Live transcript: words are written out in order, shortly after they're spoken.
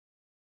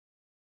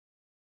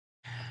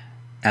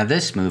Now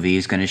this movie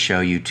is going to show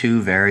you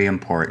two very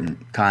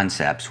important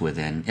concepts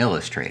within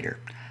Illustrator.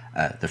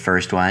 The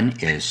first one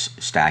is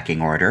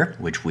stacking order,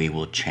 which we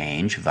will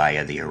change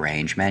via the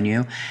Arrange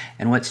menu.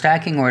 And what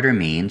stacking order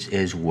means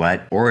is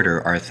what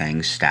order are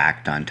things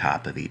stacked on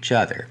top of each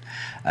other.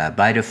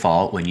 By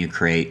default, when you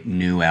create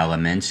new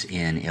elements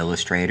in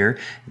Illustrator,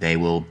 they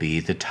will be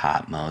the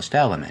topmost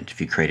element.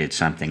 If you created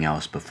something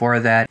else before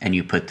that and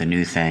you put the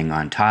new thing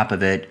on top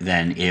of it,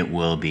 then it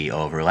will be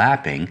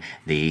overlapping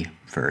the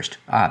first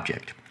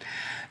object.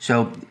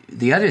 So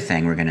the other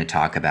thing we're going to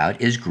talk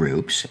about is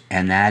groups,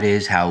 and that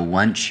is how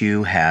once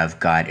you have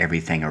got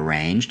everything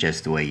arranged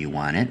just the way you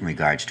want it in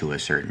regards to a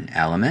certain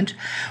element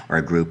or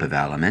a group of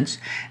elements,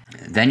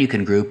 then you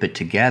can group it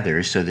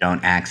together so they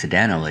don't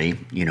accidentally,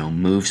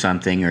 move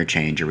something or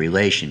change a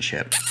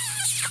relationship.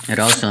 It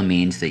also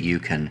means that you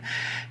can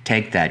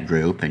take that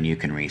group and you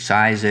can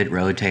resize it,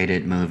 rotate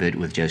it, move it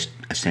with just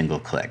a single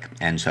click,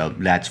 and so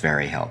that's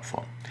very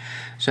helpful.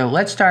 So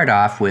let's start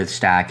off with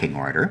stacking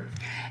order.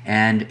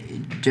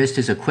 And just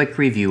as a quick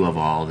review of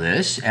all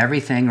this,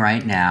 everything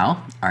right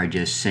now are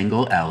just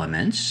single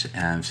elements.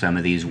 Some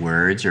of these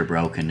words are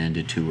broken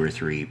into 2 or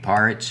 3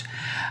 parts.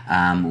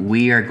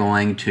 We are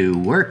going to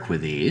work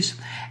with these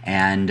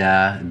and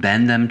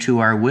bend them to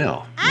our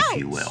will, if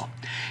you will.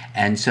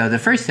 And so the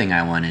first thing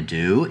I want to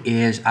do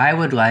is I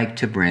would like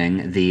to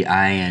bring the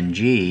ing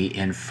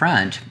in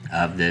front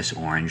of this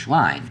orange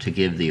line to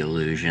give the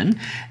illusion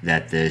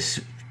that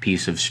this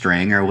piece of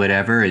string or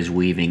whatever is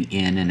weaving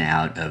in and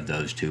out of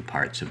those 2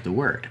 parts of the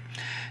word.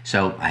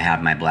 So I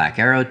have my black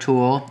arrow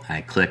tool,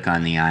 I click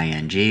on the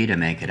ing to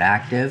make it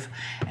active,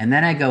 and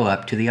then I go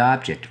up to the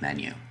object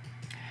menu.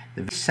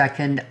 The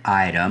second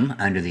item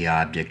under the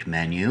object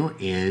menu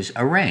is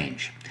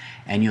Arrange,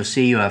 and you'll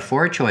see you have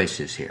 4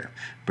 choices here: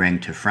 bring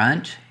to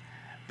front,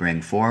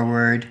 bring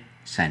forward,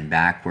 send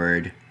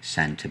backward,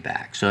 send to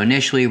back. So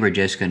initially we're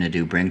just going to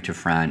do bring to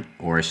front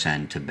or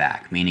send to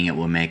back, meaning it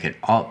will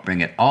bring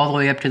it all the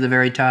way up to the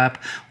very top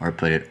or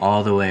put it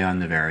all the way on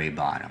the very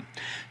bottom.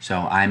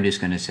 So I'm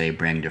just going to say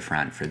bring to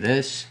front for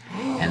this,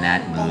 and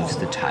that moves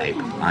the type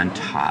on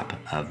top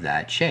of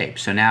that shape.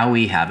 So now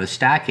we have a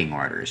stacking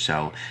order.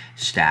 So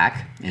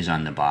stack is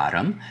on the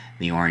bottom,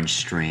 the orange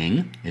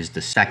string is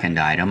the second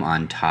item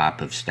on top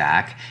of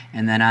stack,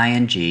 and then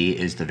ing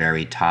is the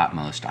very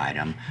topmost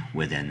item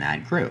within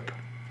that group.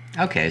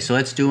 Okay, so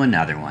let's do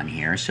another one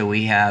here. So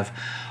we have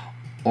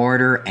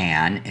order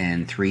and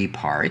in 3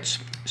 parts.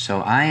 So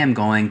I am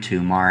going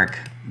to mark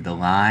the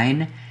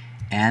line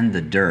and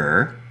the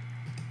dir.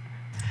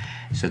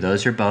 So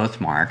those are both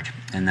marked,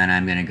 and then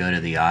I'm going to go to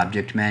the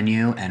object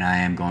menu and I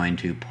am going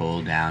to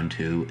pull down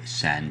to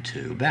send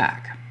to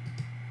back.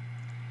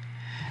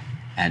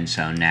 And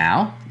so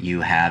now you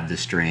have the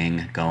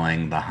string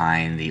going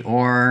behind the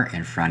or,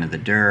 in front of the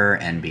dir,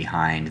 and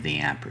behind the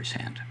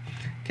ampersand.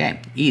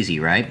 Okay, easy,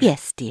 right?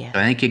 Yes, dear. So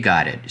I think you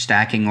got it.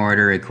 Stacking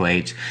order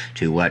equates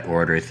to what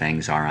order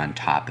things are on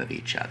top of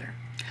each other.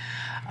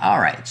 All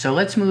right, so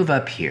let's move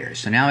up here.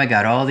 So now I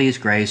got all these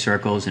gray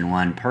circles and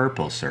 1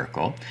 purple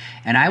circle,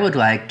 and I would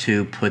like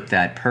to put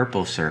that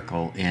purple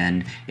circle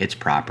in its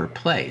proper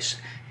place.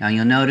 Now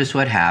you'll notice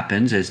what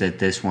happens is that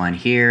this one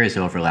here is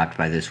overlapped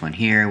by this one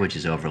here, which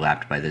is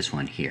overlapped by this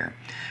one here.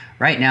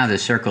 Right now the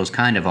circle's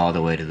kind of all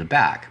the way to the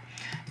back.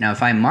 Now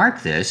if I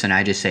mark this and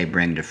I just say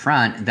bring to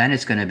front, then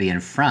it's going to be in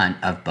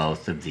front of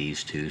both of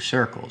these 2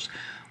 circles.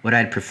 What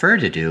I'd prefer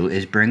to do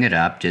is bring it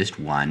up just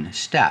 1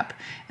 step,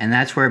 and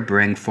that's where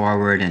bring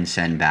forward and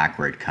send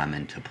backward come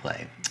into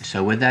play.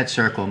 So with that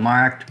circle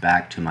marked,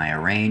 back to my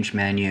Arrange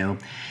menu,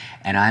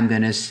 and I'm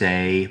going to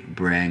say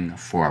bring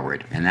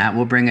forward, and that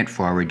will bring it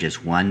forward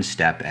just 1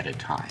 step at a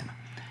time.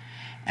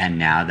 And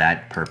now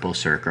that purple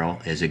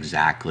circle is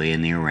exactly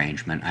in the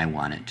arrangement I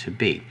want it to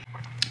be.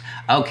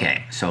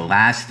 Okay, so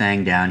last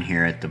thing down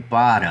here at the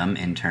bottom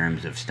in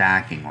terms of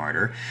stacking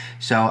order.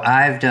 So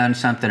I've done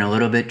something a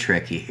little bit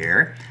tricky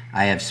here.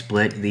 I have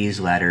split these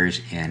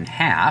letters in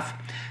half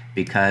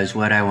because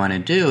what I want to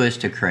do is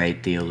to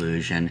create the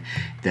illusion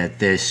that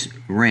this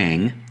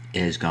ring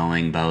is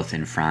going both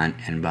in front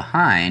and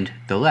behind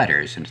the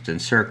letters, and it's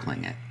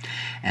encircling it.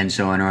 And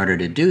so in order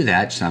to do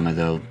that,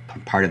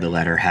 part of the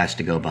letter has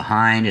to go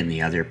behind and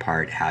the other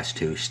part has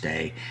to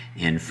stay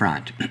in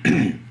front.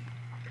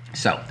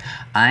 So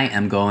I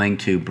am going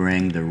to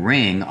bring the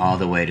ring all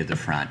the way to the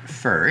front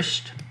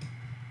first.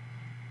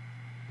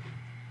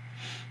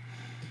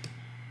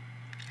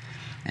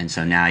 And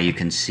so now you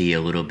can see a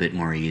little bit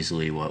more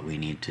easily what we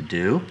need to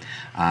do.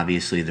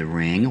 Obviously the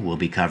ring will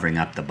be covering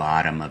up the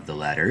bottom of the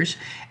letters,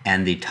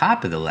 and the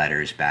top of the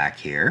letters back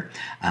here,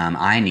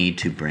 I need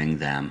to bring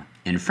them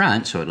in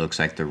front so it looks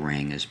like the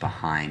ring is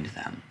behind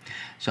them.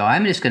 So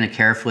I'm just going to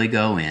carefully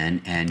go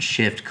in and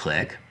shift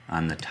click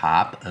on the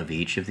top of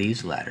each of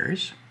these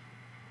letters.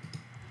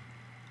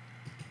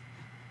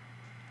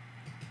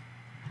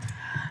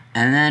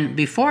 And then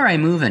before I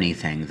move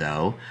anything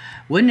though,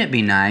 Wouldn't it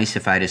be nice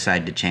if I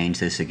decide to change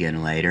this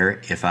again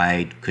later, if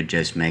I could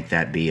just make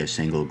that be a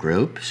single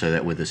group so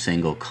that with a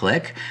single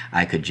click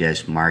I could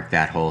just mark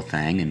that whole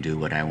thing and do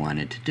what I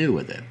wanted to do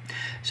with it.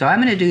 So I'm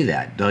going to do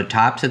that. The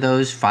tops of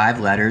those 5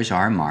 letters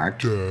are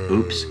marked.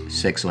 Oops,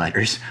 6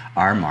 letters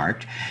are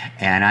marked.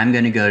 And I'm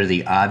going to go to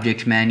the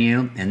Object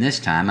menu, and this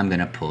time I'm going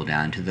to pull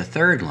down to the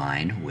 3rd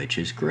line, which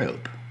is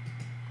Group.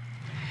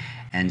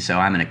 And so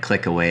I'm going to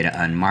click away to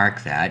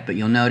unmark that, but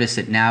you'll notice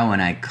that now when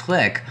I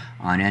click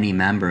on any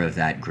member of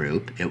that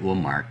group, it will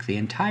mark the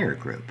entire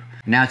group.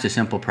 Now it's a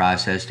simple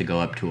process to go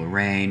up to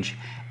Arrange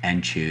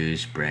and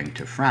choose Bring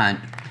to Front,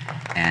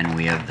 and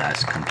we have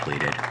thus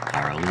completed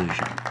our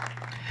illusion.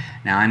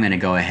 Now I'm going to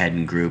go ahead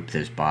and group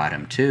this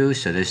bottom 2,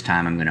 so this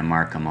time I'm going to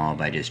mark them all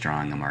by just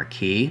drawing a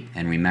marquee.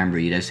 And remember,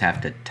 you just have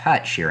to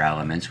touch your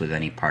elements with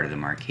any part of the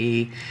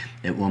marquee.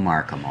 It will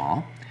mark them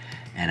all.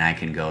 And I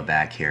can go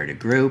back here to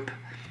Group,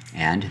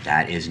 and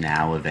that is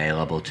now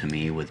available to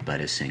me with but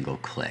a single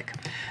click.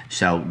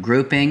 So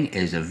grouping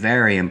is a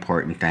very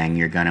important thing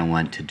you're going to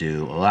want to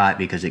do a lot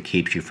because it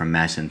keeps you from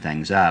messing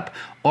things up,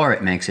 or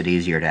it makes it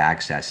easier to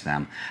access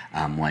them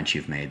once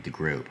you've made the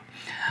group.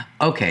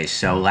 Okay,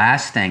 so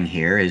last thing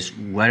here is,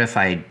 what if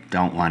I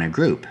don't want to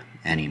group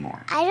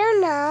anymore? I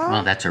don't know.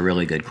 Well, that's a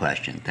really good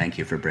question. Thank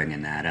you for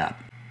bringing that up.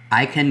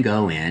 I can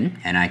go in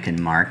and I can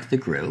mark the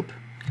group,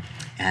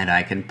 and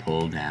I can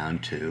pull down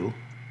to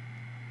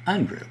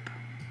Ungroup.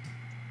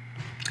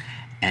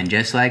 And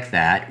just like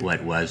that,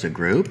 what was a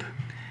group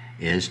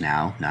is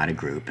now not a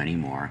group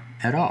anymore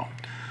at all.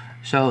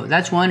 So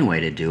that's one way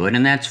to do it,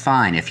 and that's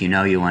fine if you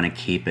know you want to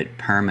keep it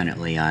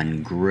permanently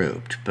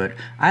ungrouped. But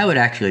I would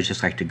actually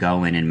just like to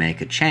go in and make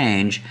a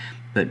change,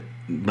 but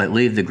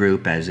leave the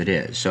group as it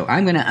is. So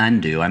I'm going to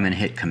undo. I'm going to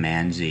hit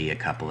Command-Z a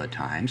couple of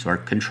times, or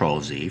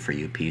Control-Z for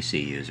you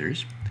PC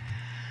users.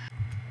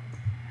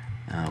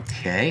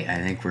 Okay, I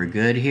think we're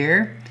good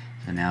here.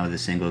 So now with a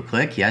single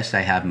click, yes,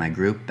 I have my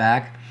group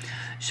back.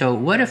 So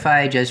what if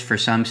I just, for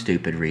some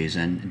stupid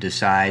reason,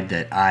 decide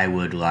that I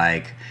would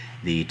like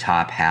the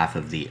top half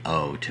of the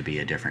O to be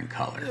a different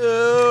color?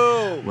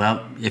 No.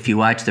 Well, if you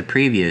watch the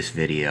previous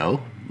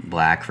video,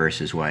 black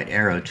versus white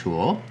arrow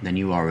tool, then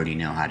you already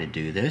know how to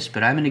do this.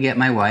 But I'm going to get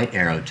my white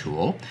arrow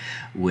tool,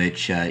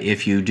 which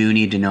if you do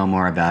need to know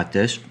more about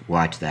this,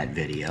 watch that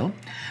video.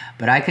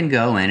 But I can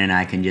go in and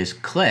I can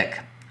just click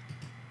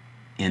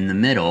in the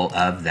middle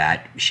of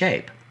that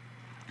shape.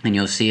 And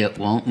you'll see it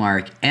won't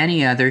mark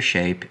any other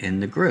shape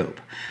in the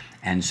group.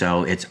 And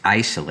so it's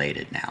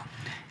isolated now.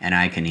 And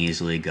I can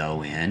easily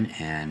go in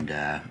and,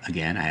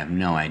 again, I have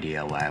no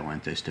idea why I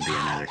want this to be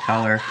another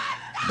color,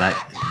 but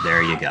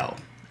there you go.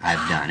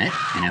 I've done it.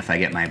 And if I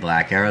get my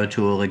black arrow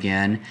tool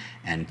again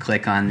and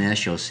click on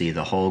this, you'll see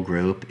the whole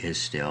group is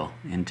still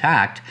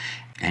intact,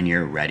 and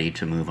you're ready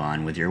to move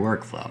on with your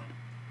workflow.